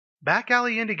Back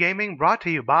Alley Indie Gaming brought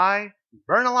to you by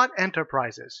Burnalot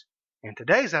Enterprises. In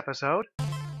today's episode,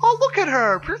 oh look at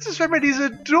her! Princess Remedy's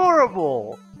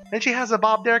adorable! And she has a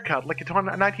bobbed haircut like a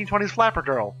 1920s flapper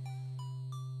girl.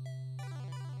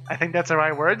 I think that's the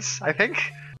right words, I think.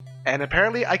 And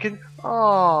apparently I can...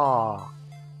 Aww.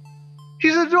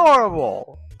 She's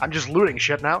adorable! I'm just looting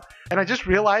shit now. And I just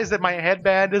realized that my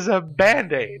headband is a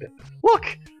band-aid.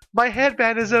 Look! My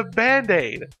headband is a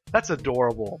band-aid! That's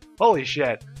adorable. Holy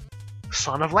shit.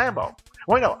 Son of Lambo.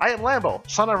 Wait, no, I am Lambo.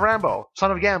 Son of Rambo.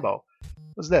 Son of Gambo.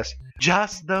 What's this?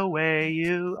 Just the way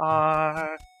you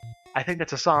are. I think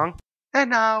that's a song. And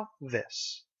now,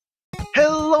 this.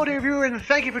 Hello dear viewer, and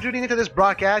thank you for tuning into this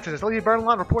broadcast. This is Tully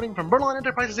Burnalot reporting from Burnalot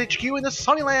Enterprises HQ in the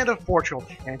sunny land of Portugal.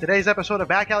 And in today's episode of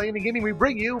Back Alley Indie Gaming, we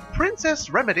bring you Princess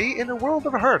Remedy in the World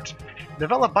of Hurt.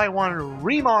 Developed by one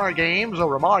Remar Games,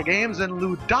 or Remar Games, and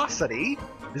Ludosity.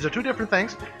 These are two different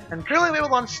things, and currently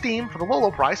available on Steam for the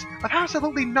low price of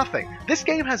absolutely nothing. This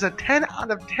game has a 10 out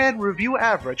of 10 review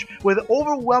average with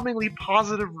overwhelmingly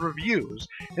positive reviews.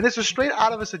 And this is straight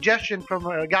out of a suggestion from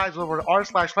guys over at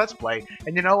r/Let's Play.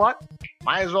 And you know what?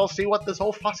 Might as well see what this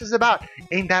whole fuss is about.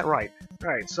 Ain't that right?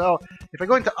 Alright, so if I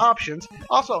go into options,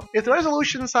 also, if the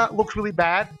resolution looks really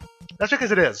bad, that's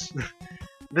because it is.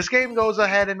 This game goes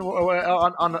ahead and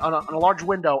on a large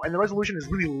window, and the resolution is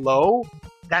really low.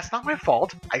 That's not my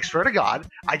fault, I swear to God.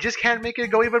 I just can't make it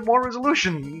go even more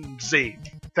resolution-y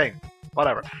thing.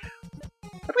 Whatever.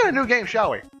 Let's get a new game,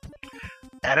 shall we?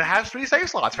 And it has 3 save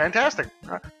slots. Fantastic.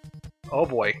 Oh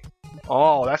boy.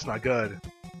 Oh, that's not good.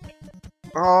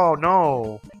 Oh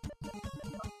no.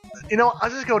 You know, I'll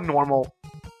just go normal.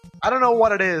 I don't know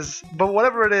what it is, but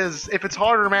whatever it is, if it's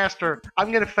hard or master,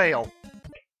 I'm gonna fail.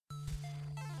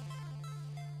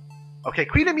 Okay,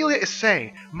 Queen Amelia is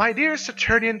saying, "My dear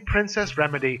Saturnian Princess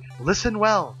Remedy, listen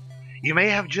well. You may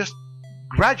have just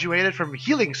graduated from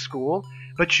healing school,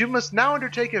 but you must now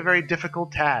undertake a very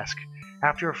difficult task.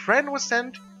 After a friend was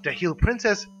sent to heal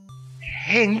Princess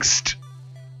Hengst,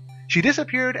 she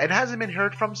disappeared and hasn't been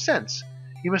heard from since.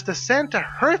 You must ascend to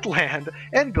Heartland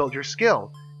and build your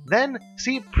skill. Then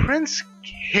see Prince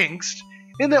Hengst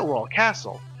in the Royal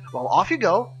Castle. Well, off you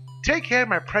go. Take care,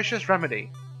 my precious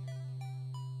Remedy."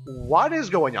 What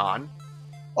is going on?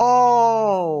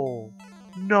 Oh,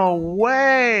 no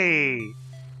way!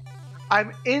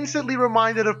 I'm instantly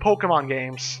reminded of Pokemon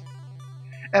games.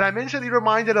 And I'm instantly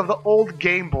reminded of the old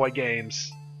Game Boy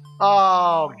games.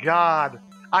 Oh, God.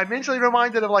 I'm instantly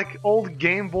reminded of, like, old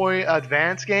Game Boy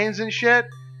Advance games and shit.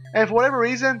 And for whatever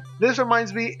reason, this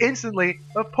reminds me instantly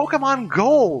of Pokemon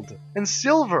Gold and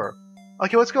Silver.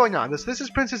 Okay, what's going on? This is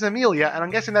Princess Amelia, and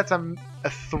I'm guessing that's a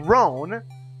throne.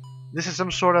 This is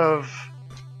some sort of...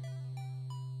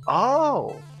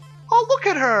 Oh! Oh, look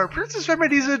at her! Princess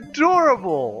Remedy's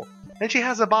adorable! And she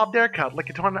has a bobbed haircut like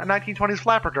a 1920s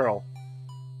flapper girl.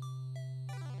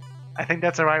 I think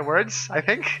that's the right words, I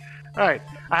think. Alright,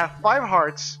 I have 5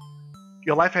 hearts.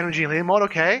 Your life energy healing mode,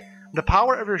 okay. The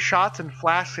power of your shots and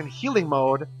flasks in healing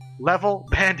mode. Level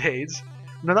band-aids.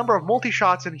 The number of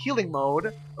multi-shots in healing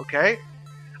mode, okay.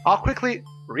 I'll quickly...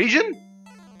 Region?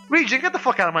 Region, get the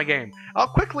fuck out of my game. How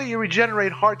quickly you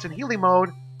regenerate hearts in healing mode.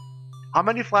 How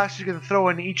many flasks you can throw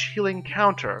in each healing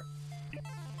counter.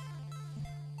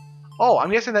 Oh,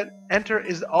 I'm guessing that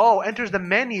enters the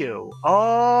menu.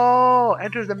 Oh,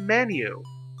 enters the menu.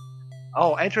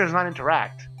 Oh, enter does not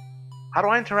interact. How do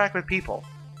I interact with people?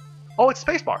 Oh, it's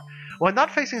spacebar. When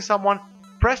not facing someone,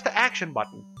 press the action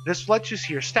button. This lets you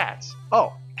see your stats.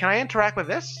 Oh, can I interact with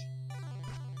this?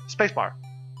 Spacebar.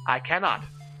 I cannot.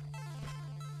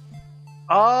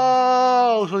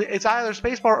 Oh, so it's either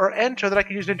spacebar or enter that I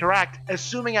can use to interact,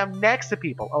 assuming I'm next to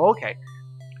people. Oh, okay.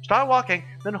 Start walking,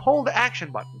 then hold the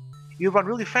action button. You run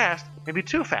really fast, maybe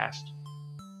too fast.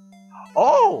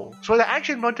 Oh, so the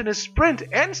action button is sprint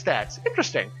and stats.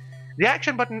 Interesting. The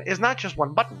action button is not just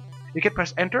one button. You can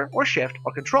press enter or shift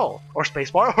or control, or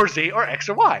spacebar or Z or X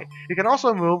or Y. You can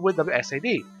also move with the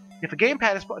SAD. If a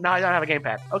gamepad is... No, I don't have a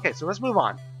gamepad. Okay, so let's move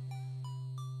on.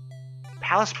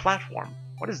 Palace platform.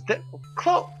 What is this?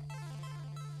 Close!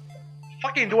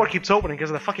 Fucking door keeps opening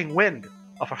because of the fucking wind.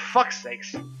 Oh, for fuck's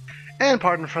sakes. And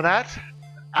pardon for that.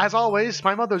 As always,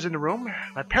 my mother's in the room,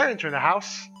 my parents are in the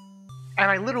house,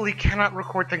 and I literally cannot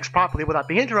record things properly without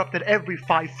being interrupted every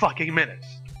 5 fucking minutes.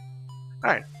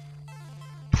 Alright.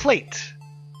 Plate.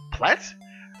 Plet?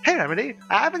 Hey, Remedy,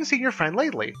 I haven't seen your friend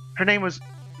lately. Her name was...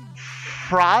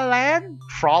 Fraulein?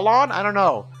 Fraulein? I don't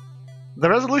know. The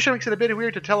resolution makes it a bit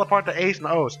weird to tell apart the A's and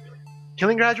the O's.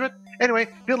 Killing graduate? Anyway,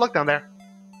 good luck down there.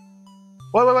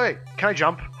 Wait. Can I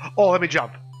jump? Oh, let me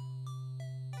jump.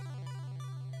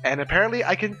 And apparently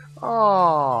I can...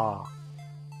 Aww.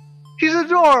 She's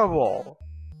adorable!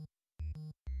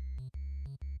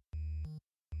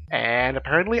 And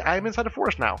apparently I'm inside a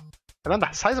forest now. And I'm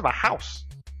the size of a house.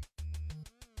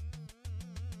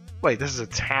 Wait, this is a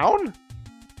town?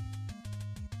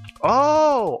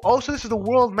 Oh! Oh, so this is the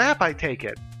world map, I take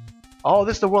it. Oh,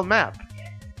 this is the world map.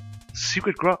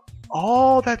 Secret grove.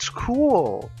 Oh, that's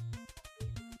cool.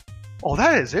 Oh,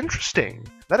 that is interesting.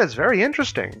 That is very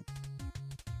interesting.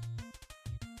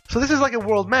 So this is like a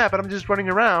world map, and I'm just running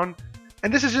around,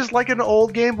 and this is just like an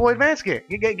old Game Boy Advance game.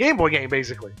 Game Boy game,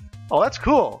 basically. Oh, that's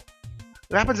cool.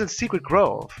 It happens in Secret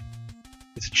Grove.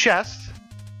 It's a chest.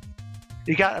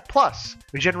 You got a plus.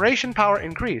 Regeneration power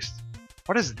increased.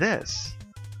 What is this?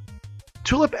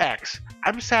 Tulip X.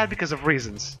 I'm sad because of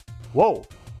reasons. Whoa.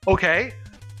 Okay.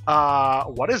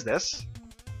 What is this?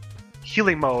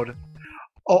 Healing mode.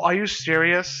 Oh, are you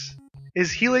serious?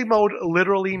 Is healing mode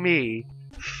literally me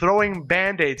throwing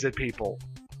band-aids at people?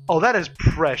 Oh, that is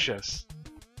precious.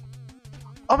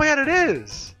 Oh my god, it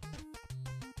is!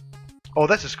 Oh,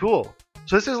 this is cool.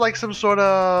 So this is like some sort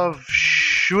of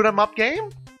shoot-'em-up game?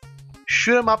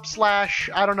 Shoot-'em-up slash,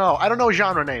 I don't know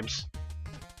genre names.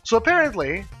 So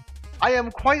apparently, I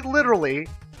am quite literally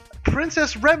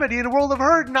Princess Remedy in World of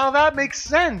Hurt. Now that makes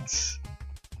sense.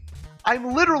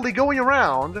 I'm literally going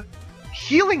around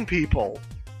healing people.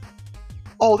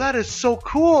 Oh, that is so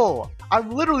cool. I'm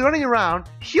literally running around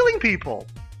healing people.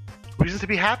 Reasons to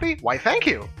be happy? Why, thank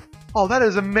you. Oh, that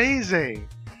is amazing.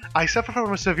 I suffer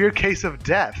from a severe case of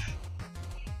death.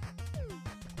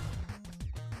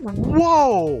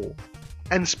 Whoa!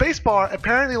 And spacebar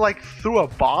apparently like threw a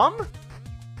bomb?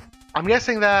 I'm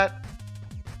guessing that...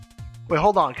 Wait,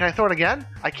 hold on. Can I throw it again?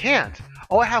 I can't.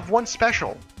 Oh, I have one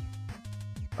special.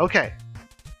 Okay.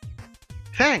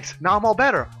 Thanks. Now I'm all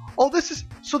better. Oh, this is...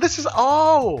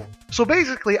 Oh! So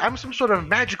basically, I'm some sort of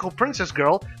magical princess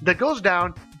girl that goes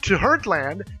down to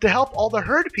Herdland to help all the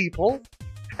herd people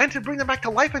and to bring them back to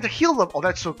life and to heal them. Oh,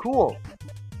 that's so cool.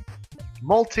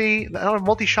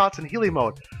 Multi-shots in healing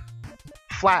mode.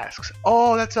 Flasks.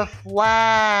 Oh, that's a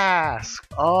flask.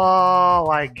 Oh,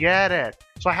 I get it.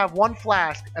 So I have one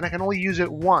flask and I can only use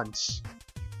it once.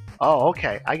 Oh,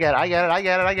 okay. I get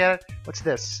it. What's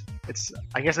this?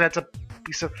 I guess that's a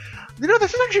piece of... You know,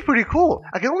 this is actually pretty cool.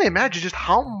 I can only imagine just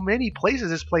how many places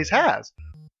this place has.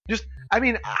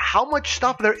 How much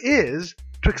stuff there is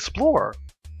to explore.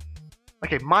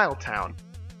 Okay, Mile Town.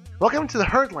 Welcome to the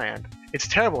Herdland. It's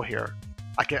terrible here.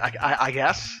 I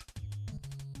guess.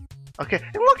 Okay,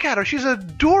 and look at her. She's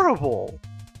adorable.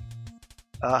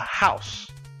 House.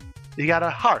 You got a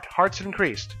heart. Heart's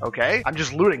increased. Okay, I'm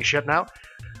just looting shit now.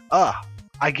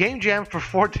 I game jammed for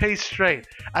 4 days straight.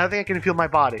 I don't think I can feel my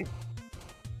body.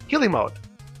 Healing mode.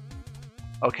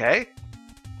 Okay.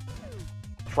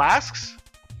 Flasks?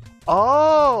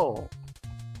 Oh!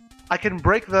 I can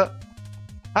break the...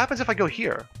 What happens if I go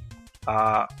here?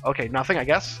 Okay, nothing, I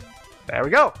guess. There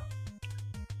we go.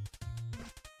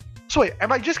 So wait,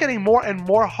 am I just getting more and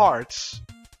more hearts?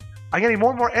 I'm getting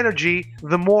more and more energy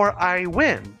the more I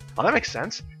win. Oh, that makes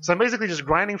sense. So I'm basically just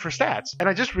grinding for stats. And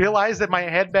I just realized that my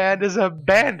headband is a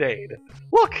band-aid.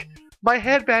 Look! My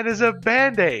headband is a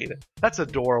band-aid. That's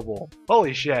adorable.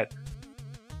 Holy shit.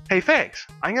 Hey, thanks.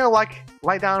 I'm gonna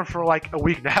lie down for like a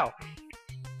week now.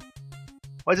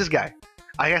 What's this guy?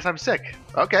 I guess I'm sick.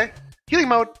 Okay. Healing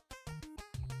mode.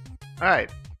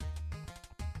 Alright.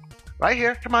 Right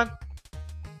here. Come on.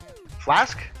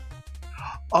 Flask?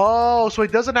 Oh, so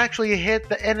it doesn't actually hit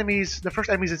the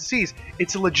first enemies it sees.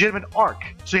 It's a legitimate arc.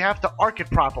 So you have to arc it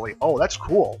properly. Oh, that's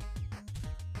cool.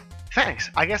 Thanks.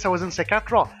 I guess I wasn't sick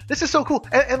after all. This is so cool.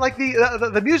 And like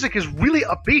the music is really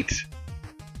upbeat.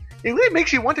 It really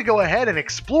makes you want to go ahead and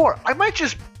explore. I might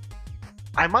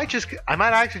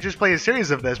actually just play a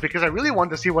series of this because I really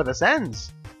want to see where this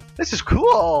ends. This is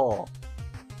cool.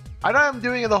 I know I'm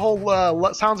doing the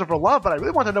whole Sounds of Love, but I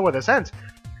really want to know where this ends.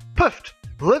 Puffed.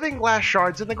 Living glass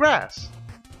shards in the grass.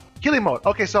 Healing mode.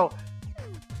 Okay, so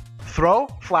throw,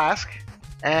 flask,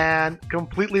 and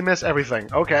completely miss everything.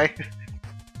 Okay.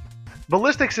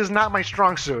 Ballistics is not my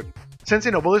strong suit. Since,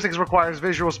 ballistics requires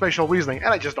visual spatial reasoning,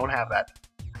 and I just don't have that.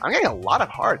 I'm getting a lot of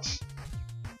hearts.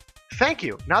 Thank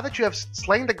you. Now that you have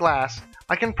slain the glass,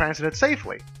 I can prance in it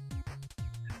safely.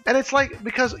 And it's like,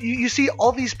 because you see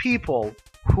all these people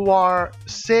who are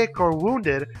sick or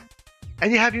wounded,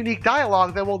 and you have unique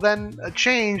dialogue that will then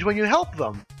change when you help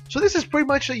them. So this is pretty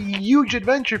much a huge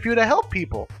adventure for you to help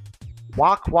people.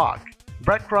 Walk, walk.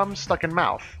 Breadcrumbs stuck in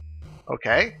mouth.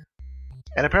 Okay.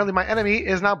 And apparently my enemy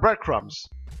is now breadcrumbs.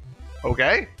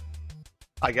 Okay.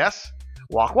 I guess.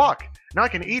 Walk, walk. Now I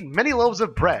can eat many loaves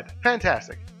of bread.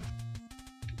 Fantastic.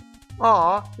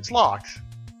 Aw, it's locked.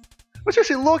 But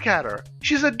seriously, look at her.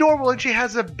 She's adorable and she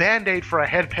has a band-aid for a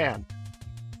headband.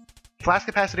 Flask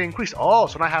capacity increased. Oh,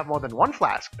 so now I have more than one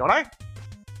flask, don't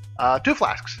I? 2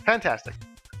 flasks. Fantastic.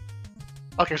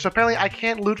 Okay, so apparently I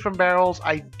can't loot from barrels.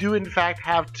 I do, in fact,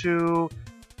 have to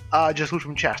just loot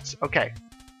from chests. Okay.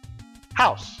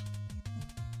 House.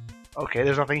 Okay,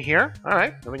 there's nothing here.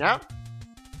 Alright, moving out.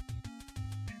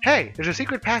 Hey, there's a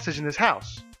secret passage in this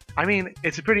house. I mean,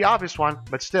 it's a pretty obvious one,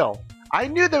 but still. I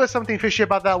knew there was something fishy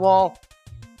about that wall.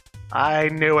 I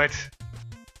knew it.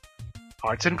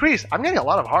 Hearts increase. I'm getting a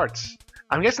lot of hearts.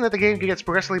 I'm guessing that the game gets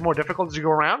progressively more difficult as you go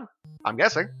around. I'm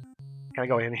guessing. Can I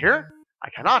go in here? I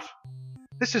cannot.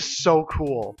 This is so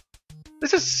cool.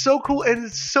 This is so cool and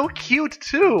it's so cute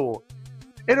too.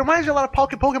 It reminds me a lot of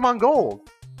Pokemon Gold.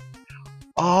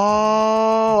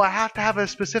 Oh, I have to have a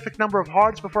specific number of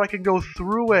hearts before I can go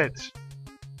through it.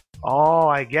 Oh,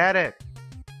 I get it.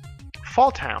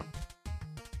 Fall Town.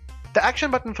 The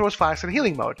action button throws flasks in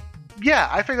healing mode. Yeah,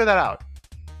 I figured that out.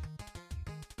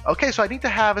 Okay, so I need to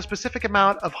have a specific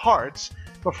amount of hearts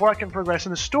before I can progress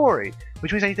in the story,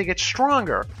 which means I need to get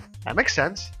stronger. That makes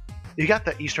sense. You got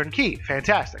the Eastern Key.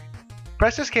 Fantastic.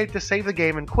 Press escape to save the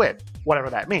game and quit, whatever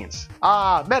that means.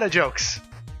 Ah, meta jokes.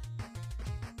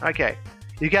 Okay,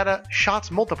 you got a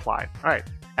shots multiply. Alright,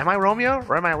 am I Romeo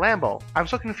or am I Lambo? I'm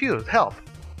so confused. Help.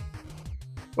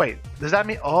 Wait, does that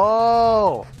mean...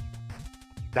 Oh!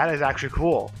 That is actually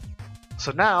cool.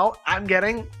 So now I'm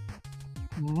getting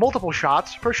multiple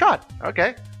shots per shot.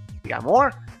 Okay, you got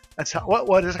more. That's how,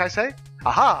 what does this guy say?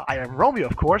 Aha, I am Romeo,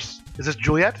 of course. Is this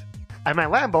Juliet? Am I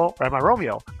Lambo or am I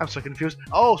Romeo? I'm so confused.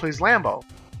 Oh, so he's Lambo.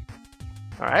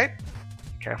 Alright.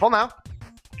 Careful now.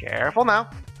 Careful now.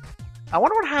 I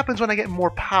wonder what happens when I get more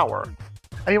power.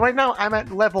 I mean, right now I'm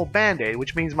at level Band-Aid,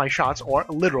 which means my shots are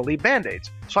literally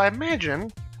Band-Aids. So I can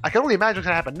only imagine what's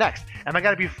going to happen next. Am I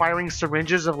going to be firing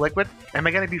syringes of liquid? Am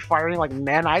I going to be firing like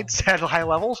nanites at high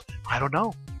levels? I don't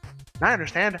know. Now I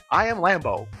understand. I am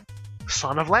Lambo,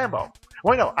 son of Lambo.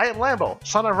 Wait, no, I am Lambo,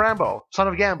 son of Rambo, son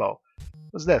of Gambo.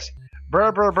 What's this?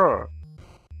 Brr, brr, brr.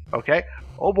 Okay.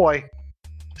 Oh boy.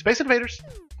 Space Invaders.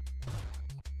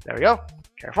 There we go.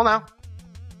 Careful now.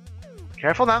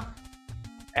 Careful now.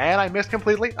 And I missed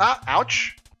completely. Ah,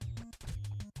 ouch.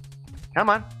 Come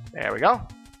on. There we go.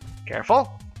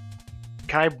 Careful.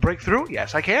 Can I break through?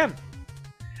 Yes, I can.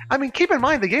 I mean, keep in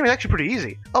mind, the game is actually pretty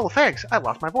easy. Oh, thanks. I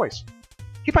lost my voice.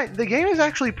 Keep in mind, the game is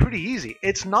actually pretty easy.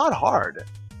 It's not hard.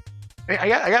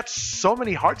 I got so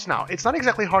many hearts now. It's not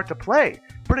exactly hard to play,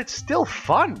 but it's still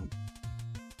fun.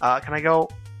 Can I go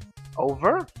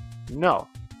over? No.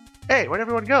 Hey, where'd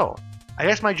everyone go? I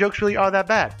guess my jokes really are that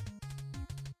bad.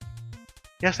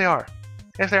 Yes, they are.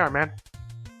 Yes, they are, man.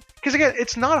 Because again,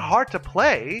 it's not hard to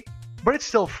play, but it's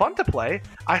still fun to play.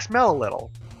 I smell a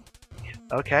little.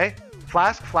 Okay.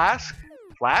 Flask, flask,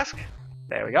 flask.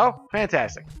 There we go.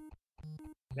 Fantastic.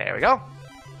 There we go.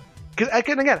 Because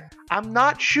again, I'm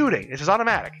not shooting. This is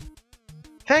automatic.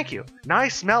 Thank you. Now I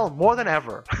smell more than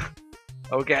ever.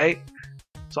 Okay.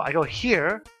 So I go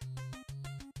here.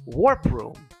 Warp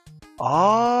room.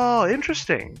 Oh,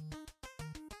 interesting.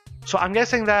 So I'm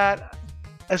guessing that,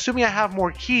 assuming I have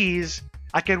more keys,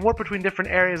 I can warp between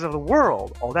different areas of the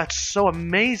world. Oh, that's so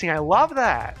amazing. I love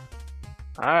that.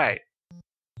 Alright.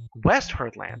 West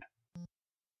Heartland.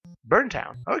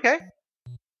 Burntown. Okay.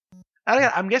 And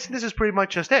again, I'm guessing this is pretty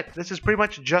much just it. This is pretty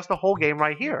much just the whole game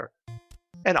right here.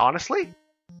 And honestly,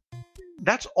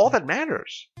 that's all that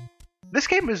matters. This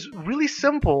game is really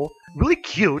simple, really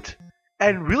cute,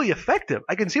 and really effective.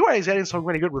 I can see why it's getting so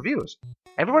many good reviews.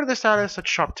 Everyone in this town has such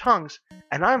sharp tongues,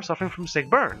 and I'm suffering from sick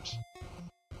burns.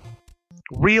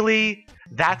 Really?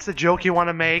 That's the joke you want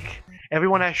to make?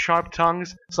 Everyone has sharp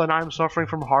tongues, so now I'm suffering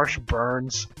from harsh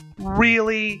burns.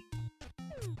 Really?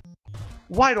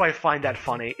 Why do I find that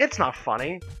funny? It's not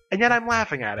funny, and yet I'm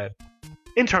laughing at it.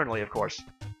 Internally, of course.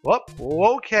 Whoop,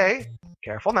 okay.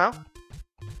 Careful now.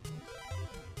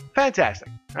 Fantastic.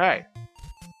 Alright.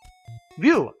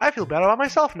 View, I feel better about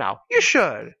myself now. You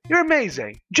should. You're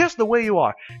amazing. Just the way you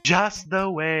are. Just the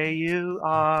way you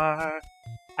are.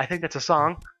 I think that's a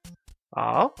song.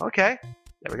 Oh, okay.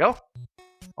 There we go.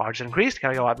 Odds increased.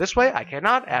 Can I go out this way? I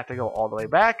cannot. I have to go all the way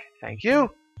back. Thank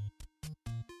you.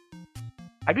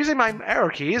 I'm using my arrow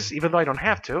keys, even though I don't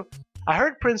have to. I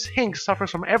heard Prince Hink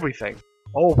suffers from everything.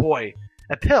 Oh boy.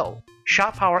 A pill.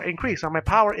 Shot power increased. Now my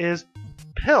power is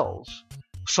pills.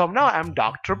 So now I'm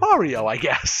Dr. Mario, I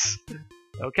guess.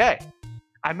 Okay.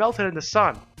 I melted in the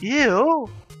sun. Ew.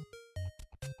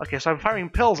 Okay, so I'm firing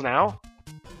pills now.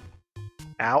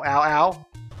 Ow, ow, ow.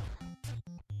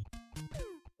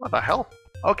 What the hell?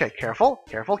 Okay, careful.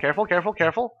 Careful, careful, careful,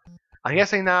 careful. I'm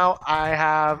guessing now I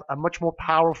have a much more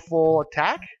powerful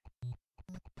attack.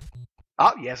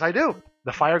 Oh, yes I do.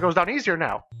 The fire goes down easier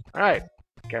now. Alright,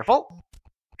 careful.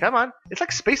 Come on. It's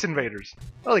like Space Invaders.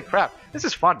 Holy crap, this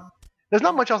is fun. There's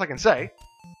not much else I can say.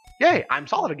 Yay, I'm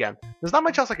solid again. There's not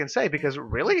much else I can say because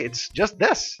really, it's just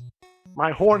this.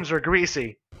 My horns are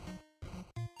greasy.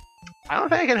 I don't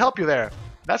think I can help you there.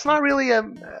 That's not really a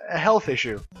health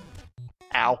issue.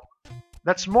 Ow.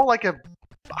 That's more like a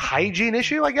hygiene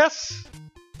issue, I guess?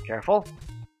 Careful.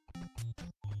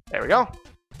 There we go.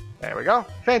 There we go.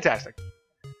 Fantastic.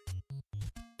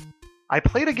 I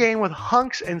played a game with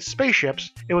hunks and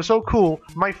spaceships. It was so cool,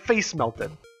 my face melted.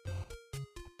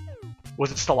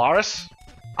 Was it Stellaris?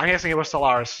 I'm guessing it was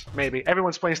Stellaris, maybe.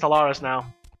 Everyone's playing Stellaris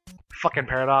now. Fucking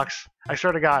Paradox. I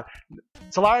swear to God.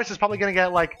 Stellaris is probably going to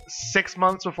get like 6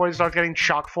 months before he starts getting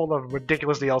chock full of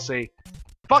ridiculous DLC.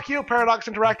 Fuck you, Paradox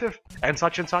Interactive, and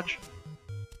such and such.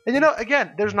 And you know,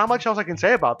 again, there's not much else I can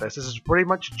say about this. This is pretty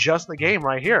much just the game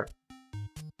right here.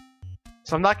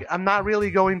 So I'm not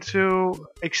really going to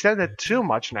extend it too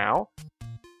much now.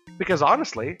 Because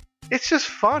honestly, it's just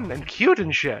fun and cute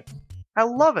and shit. I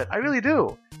love it. I really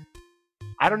do.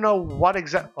 I don't know what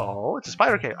Oh, it's a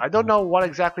spider cave. I don't know what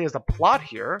exactly is the plot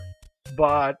here,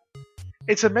 but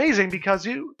it's amazing because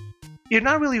you're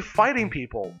not really fighting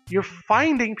people. You're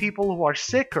finding people who are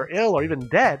sick or ill or even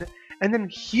dead, and then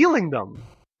healing them.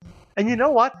 And you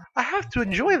know what? I have to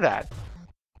enjoy that.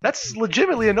 That's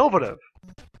legitimately innovative.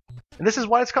 And this is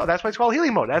why it's called. That's why it's called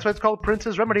healing mode. That's why it's called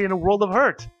Prince's Remedy in a World of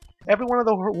Hurt. Everyone in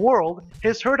the world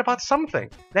has heard about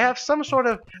something. They have some sort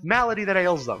of malady that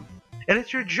ails them. And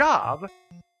it's your job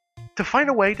to find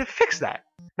a way to fix that.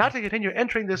 Not to continue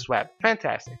entering this web.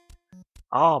 Fantastic.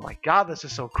 Oh my god, this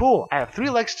is so cool. I have 3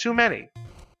 legs too many.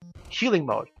 Healing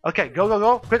mode. Okay, go, go,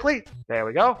 go. Quickly. There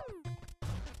we go.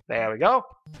 There we go.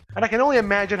 And I can only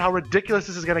imagine how ridiculous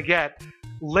this is going to get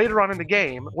later on in the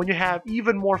game when you have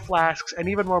even more flasks and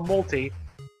even more multi.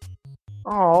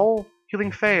 Oh,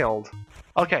 healing failed.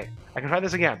 Okay, I can try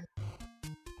this again.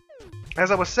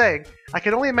 As I was saying, I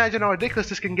can only imagine how ridiculous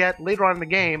this can get later on in the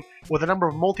game, where the number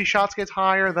of multi-shots gets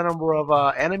higher, the number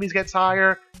of enemies gets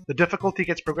higher, the difficulty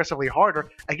gets progressively harder.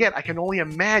 Again, I can only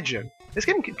imagine.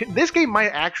 This game might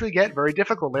actually get very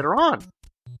difficult later on.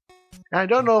 And I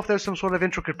don't know if there's some sort of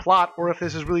intricate plot, or if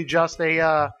this is really just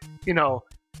a,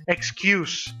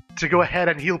 excuse to go ahead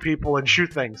and heal people and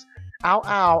shoot things. Ow,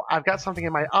 ow, I've got something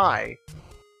in my eye.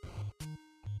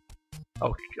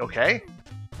 Okay.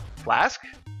 Flask.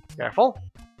 Careful.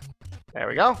 There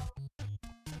we go.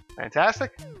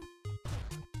 Fantastic.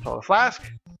 Throw the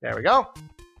flask. There we go.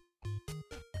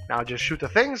 Now just shoot the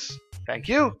things. Thank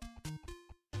you.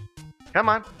 Come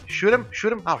on. Shoot him.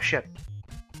 Shoot him. Oh, shit.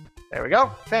 There we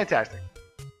go. Fantastic.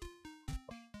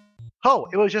 Oh,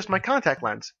 it was just my contact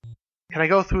lens. Can I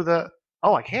go through the...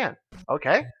 Oh, I can.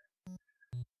 Okay.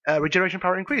 Regeneration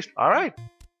power increased. Alright.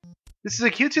 This is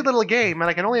a cutesy little game, and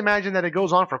I can only imagine that it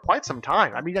goes on for quite some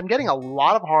time. I mean, I'm getting a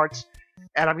lot of hearts,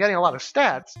 and I'm getting a lot of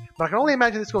stats, but I can only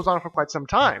imagine this goes on for quite some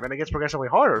time, and it gets progressively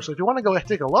harder. So if you want to go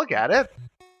take a look at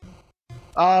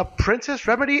it, Princess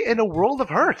Remedy in a World of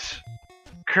Hurt.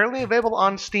 Currently available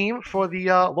on Steam for the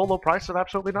low, low price of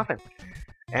absolutely nothing.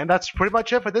 And that's pretty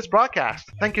much it for this broadcast.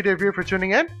 Thank you, dear viewer, for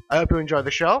tuning in. I hope you enjoyed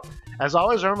the show. As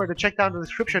always, remember to check down the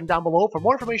description down below for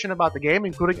more information about the game,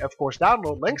 including, of course,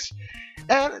 download links.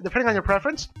 And depending on your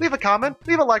preference, leave a comment,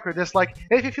 leave a like or dislike,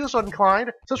 and if you feel so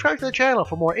inclined, subscribe to the channel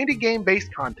for more indie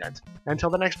game-based content. Until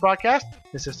the next broadcast,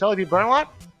 this is Tully Burnalot,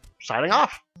 signing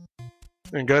off.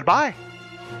 And goodbye.